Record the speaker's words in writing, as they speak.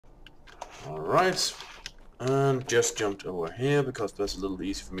Alright. And just jumped over here because that's a little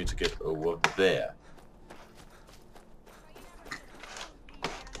easy for me to get over there.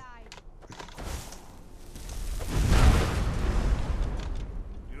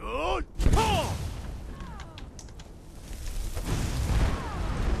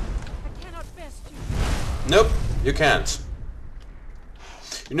 Nope, you can't.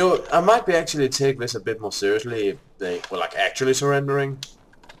 You know, I might be actually take this a bit more seriously if they were like actually surrendering.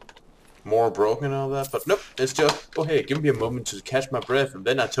 More broken and all that, but nope, it's just, oh hey, give me a moment to catch my breath and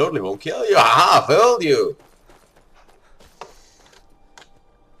then I totally won't kill you. Haha, fooled you!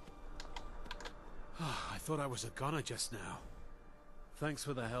 I thought I was a goner just now. Thanks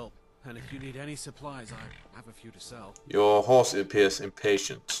for the help, and if you need any supplies, I have a few to sell. Your horse appears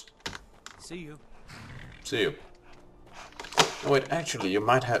impatient. See you. See you. Oh wait, actually, you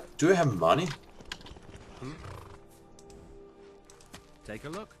might have... Do you have money? Take a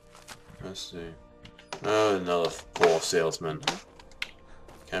look. Let's see. Oh, another poor salesman.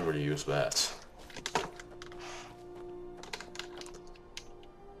 Can't really use that.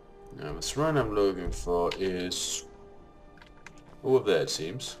 Now, the shrine I'm looking for is... over there, it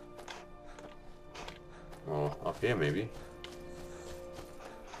seems. Or up here, maybe.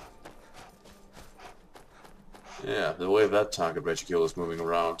 Yeah, the way that target reticule is moving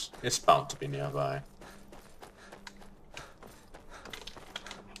around, it's bound to be nearby.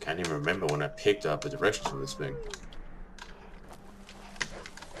 Can't even remember when I picked up the directions for this thing.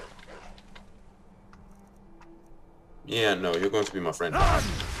 Yeah, no, you're going to be my friend.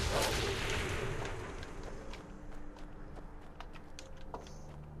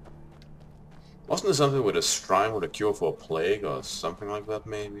 Wasn't there something with a shrine with a cure for a plague or something like that,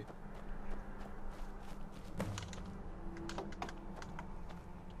 maybe?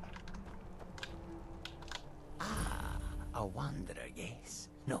 A wanderer, yes?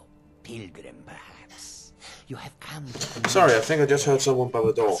 No, pilgrim, perhaps. You have come to... Sorry, I think I just heard someone by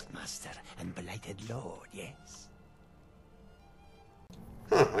the door. Master and belighted lord, yes?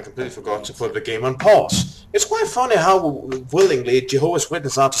 Huh, I completely forgot to put the game on pause. It's quite funny how willingly Jehovah's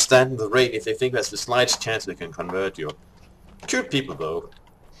Witnesses are to stand in the rain if they think there's the slightest chance they can convert you. Cute people, though.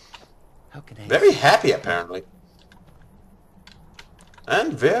 How can I... Very happy, apparently.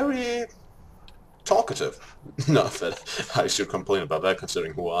 And very... talkative. Not that I should complain about that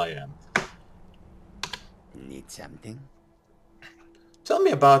considering who I am. Need something? Tell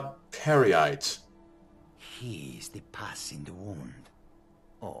me about Periite. He is the pus in the wound.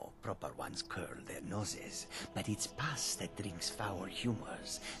 Oh, proper ones curl their noses, but it's pus that drinks foul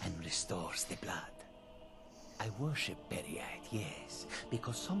humors and restores the blood. I worship Periite, yes,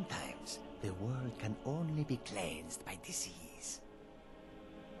 because sometimes the world can only be cleansed by disease.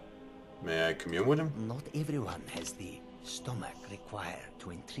 May I commune with him? Not everyone has the stomach required to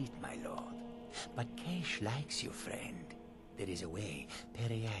entreat my lord. But Kesh likes you, friend. There is a way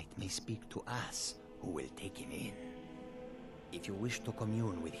Periite may speak to us who will take him in. If you wish to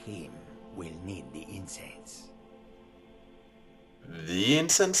commune with him, we'll need the incense. The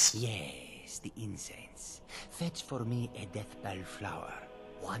incense? Yes, the incense. Fetch for me a death bell flower,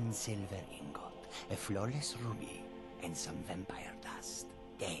 1 silver ingot, a flawless ruby, and some vampire dust.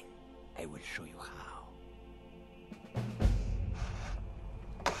 Then I will show you how.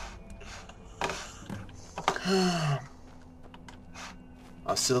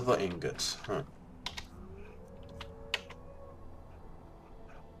 A silver ingot. Huh.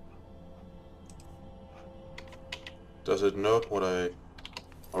 Does it note what I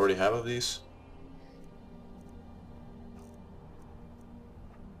already have of these?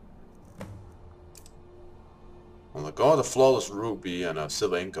 Oh my god, a flawless ruby and a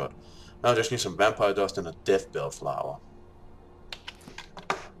silver ingot. Now I just need some vampire dust and a death bell flower.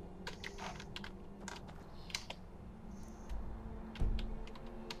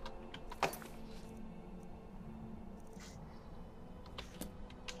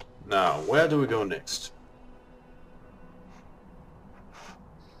 Now, where do we go next?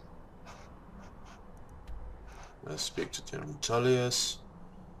 Let's speak to General Tullius.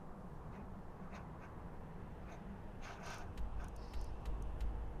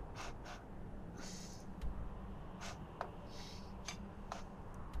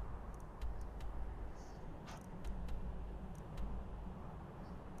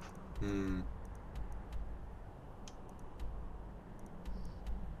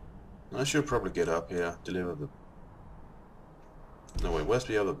 I should probably get up here, deliver the... No wait, where's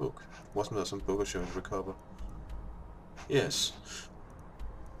the other book? Wasn't there some book I should recover? Yes.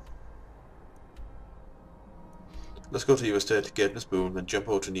 Let's go to Everstead, get the spoon, then jump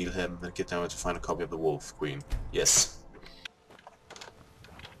over to Needleheaven, then get down to find a copy of the Wolf Queen. Yes.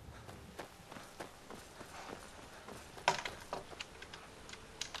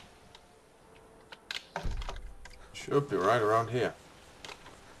 Should be right around here.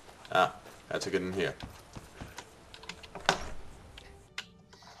 Ah, had to get in here.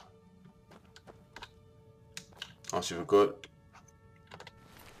 How she forgot?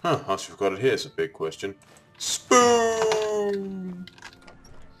 Huh, how she forgot it here is a big question. Spoon!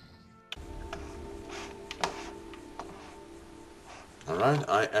 Alright,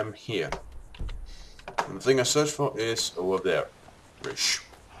 I am here. And the thing I search for is over there. Rish.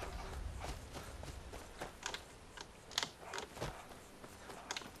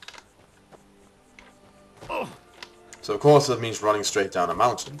 So of course that means running straight down a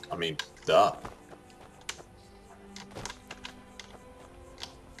mountain. I mean, duh.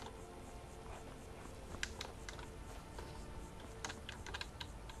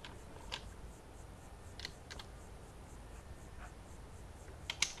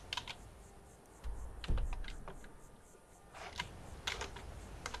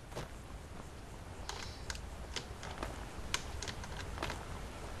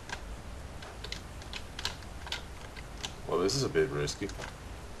 Well, this is a bit risky.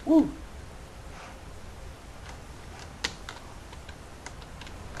 Woo!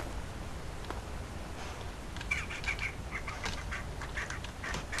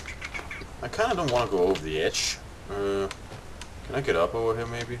 I kinda don't wanna go over the edge. Can I get up over here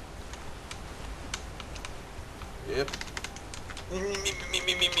maybe? Yep.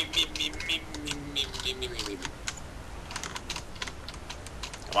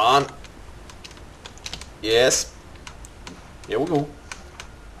 Come on. Yes. Here we go.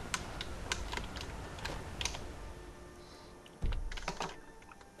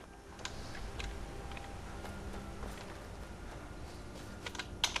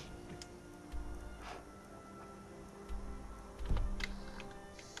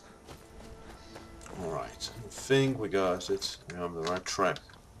 Alright, I think we got it. We're on the right track.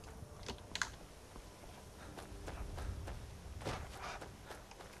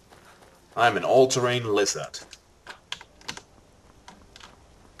 I'm an all-terrain lizard.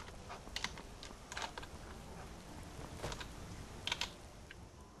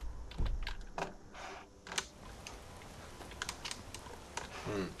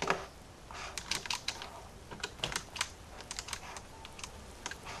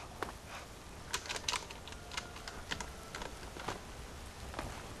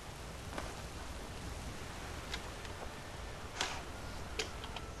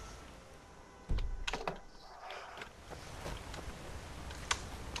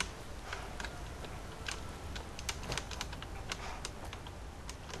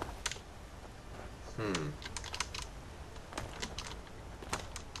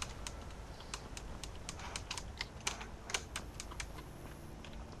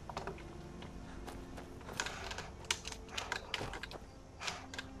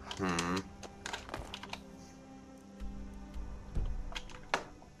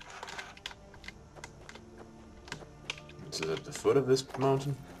 Is it at the foot of this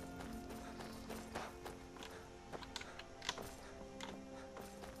mountain?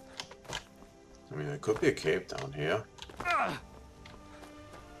 I mean, there could be a cave down here.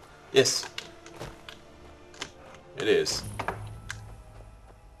 Yes. It is.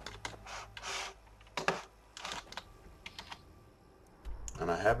 And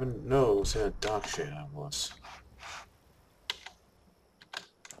I haven't noticed how dark shade I was.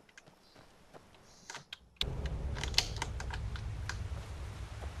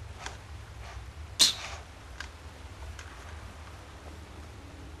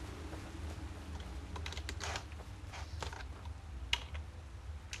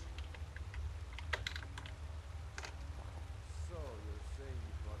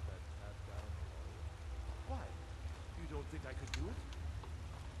 Think I could do it?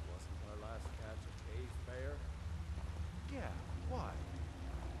 Wasn't our last catch a cave bear? Yeah, why?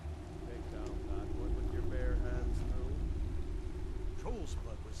 Take down that one with your bare hands, Drew. Troll's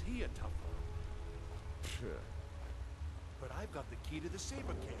blood, was he a tough one? But I've got the key to the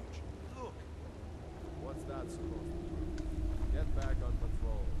saber cage. Look. What's that supposed to do? Get back on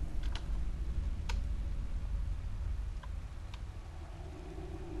patrol.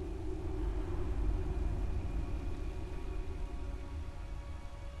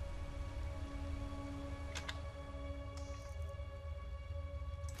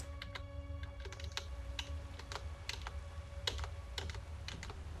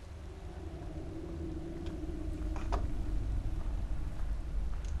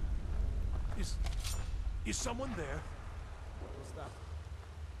 Is someone there? What was that?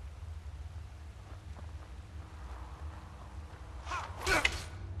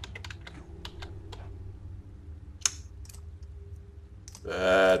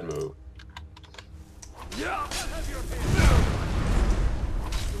 Bad move. Yeah, I'll have your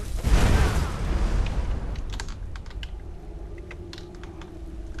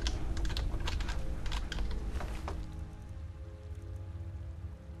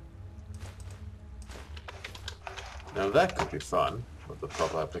Now that could be fun, with the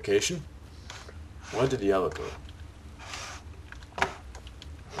proper application. Where did the other go?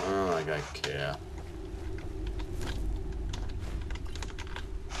 Oh, like I care.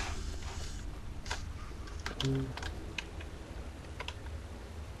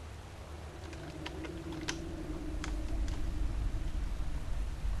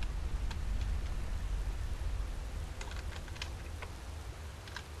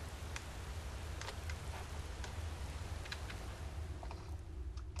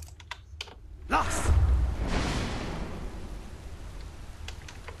 Lost!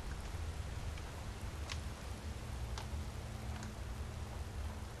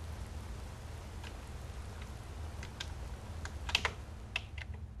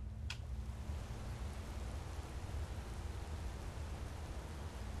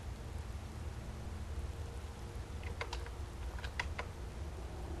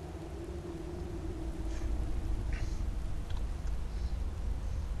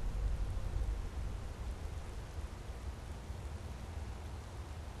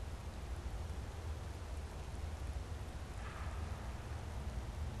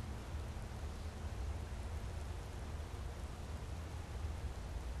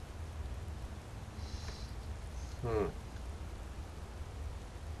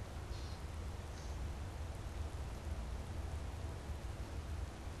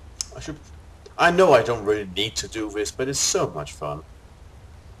 I know I don't really need to do this, but it's so much fun.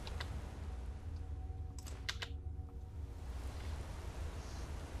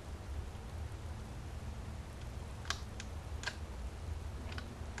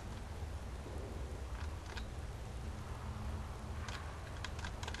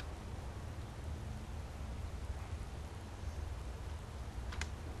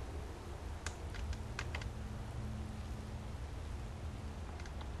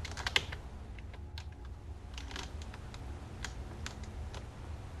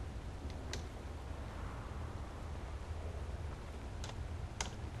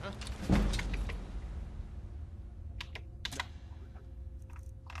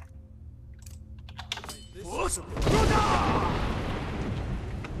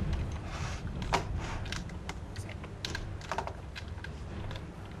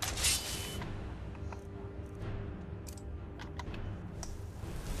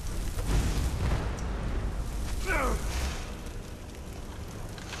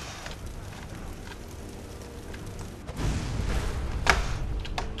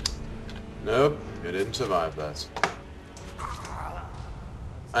 Nope, you didn't survive that.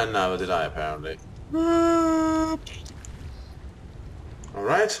 And neither did I, apparently.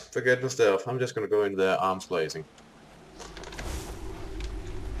 Alright, forget the stealth. I'm just gonna go in there arms blazing.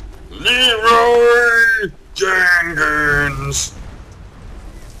 Leroy Jenkins!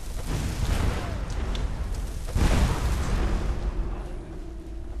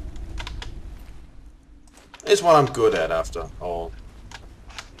 It's what I'm good at after all.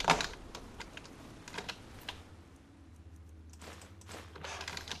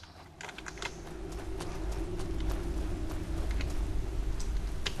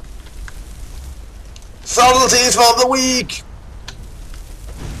 Subtleties for the weak!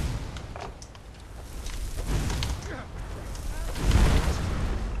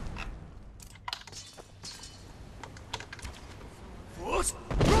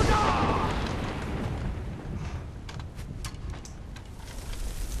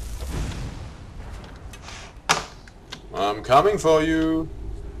 I'm coming for you.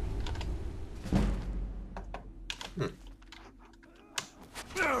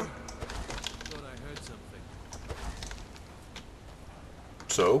 Thought I heard something.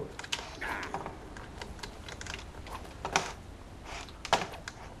 So?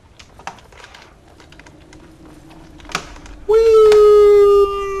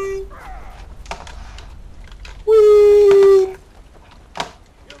 Whee! Whee!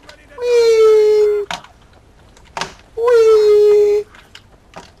 Whee! Whee!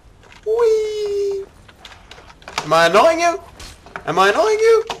 Whee! Am I annoying you? Am I annoying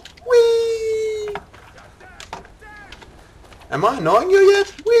you? Whee! Am I annoying you yet?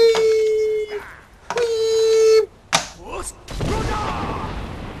 Whee! Whee!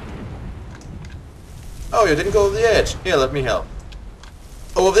 Oh, you didn't go over the edge. Here, let me help.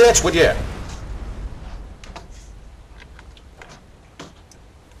 Over the edge, would you?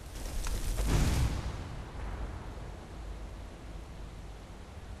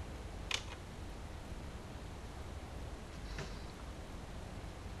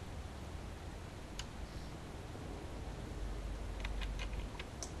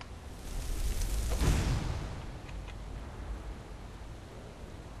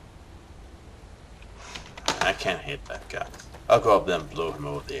 can't hit that guy. I'll go up there and blow him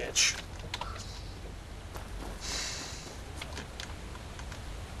over the edge.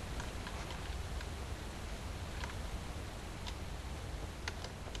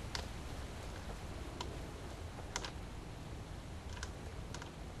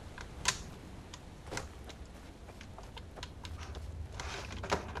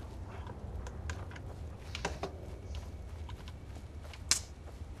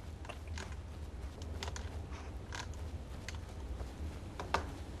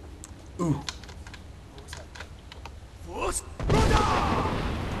 Ooh.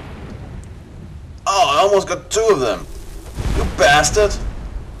 Oh, I almost got two of them. You bastard.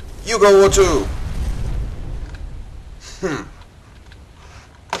 You go too.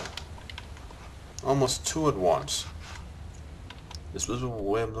 Almost two at once. This was the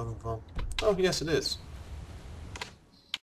way I'm looking for. Oh, yes it is.